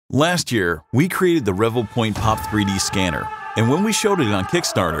Last year, we created the Revopoint Pop 3D scanner, and when we showed it on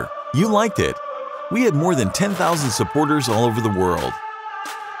Kickstarter, you liked it. We had more than 10,000 supporters all over the world.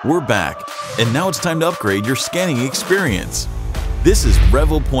 We're back, and now it's time to upgrade your scanning experience. This is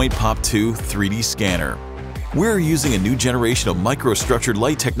Revopoint Pop 2 3D Scanner. We're using a new generation of microstructured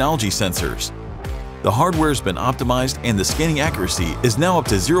light technology sensors. The hardware has been optimized and the scanning accuracy is now up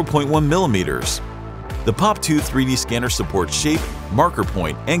to 0.1 millimeters. The Pop 2 3D scanner supports shape, marker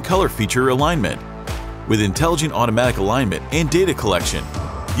point, and color feature alignment. With intelligent automatic alignment and data collection,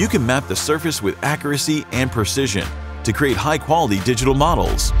 you can map the surface with accuracy and precision to create high-quality digital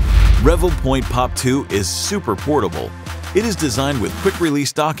models. Revopoint Pop 2 is super portable. It is designed with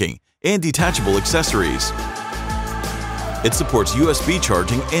quick-release docking and detachable accessories. It supports USB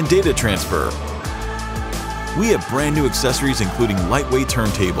charging and data transfer. We have brand new accessories including lightweight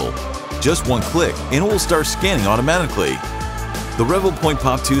turntable. Just one click and it will start scanning automatically. The Revopoint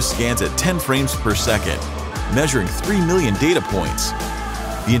Pop 2 scans at 10 frames per second, measuring 3 million data points.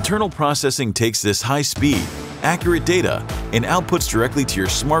 The internal processing takes this high-speed, accurate data and outputs directly to your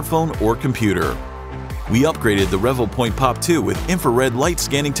smartphone or computer. We upgraded the Revopoint Pop 2 with infrared light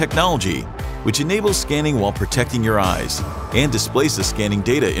scanning technology, which enables scanning while protecting your eyes and displays the scanning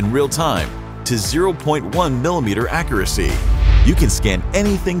data in real time to 0.1 millimeter accuracy. You can scan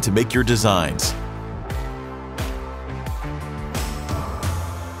anything to make your designs.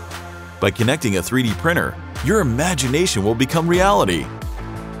 By connecting a 3D printer, your imagination will become reality.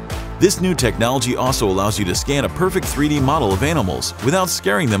 This new technology also allows you to scan a perfect 3D model of animals without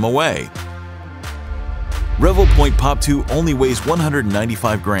scaring them away. Revopoint Pop 2 only weighs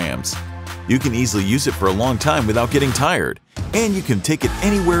 195 grams. You can easily use it for a long time without getting tired, and you can take it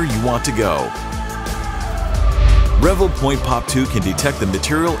anywhere you want to go. Revopoint Pop 2 can detect the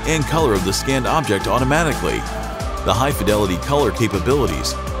material and color of the scanned object automatically. The high-fidelity color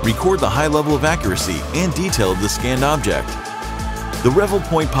capabilities record the high level of accuracy and detail of the scanned object. The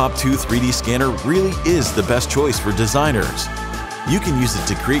Revopoint Pop 2 3D scanner really is the best choice for designers. You can use it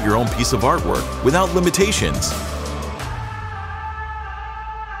to create your own piece of artwork without limitations.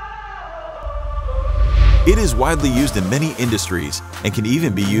 It is widely used in many industries and can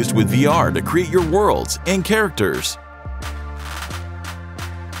even be used with VR to create your worlds and characters.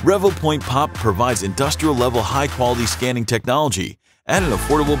 Revopoint Pop provides industrial-level high-quality scanning technology at an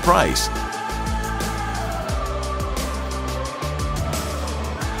affordable price.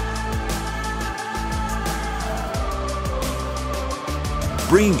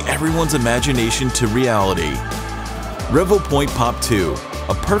 Bringing everyone's imagination to reality. Revopoint Pop 2,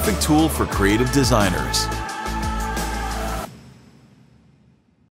 a perfect tool for creative designers.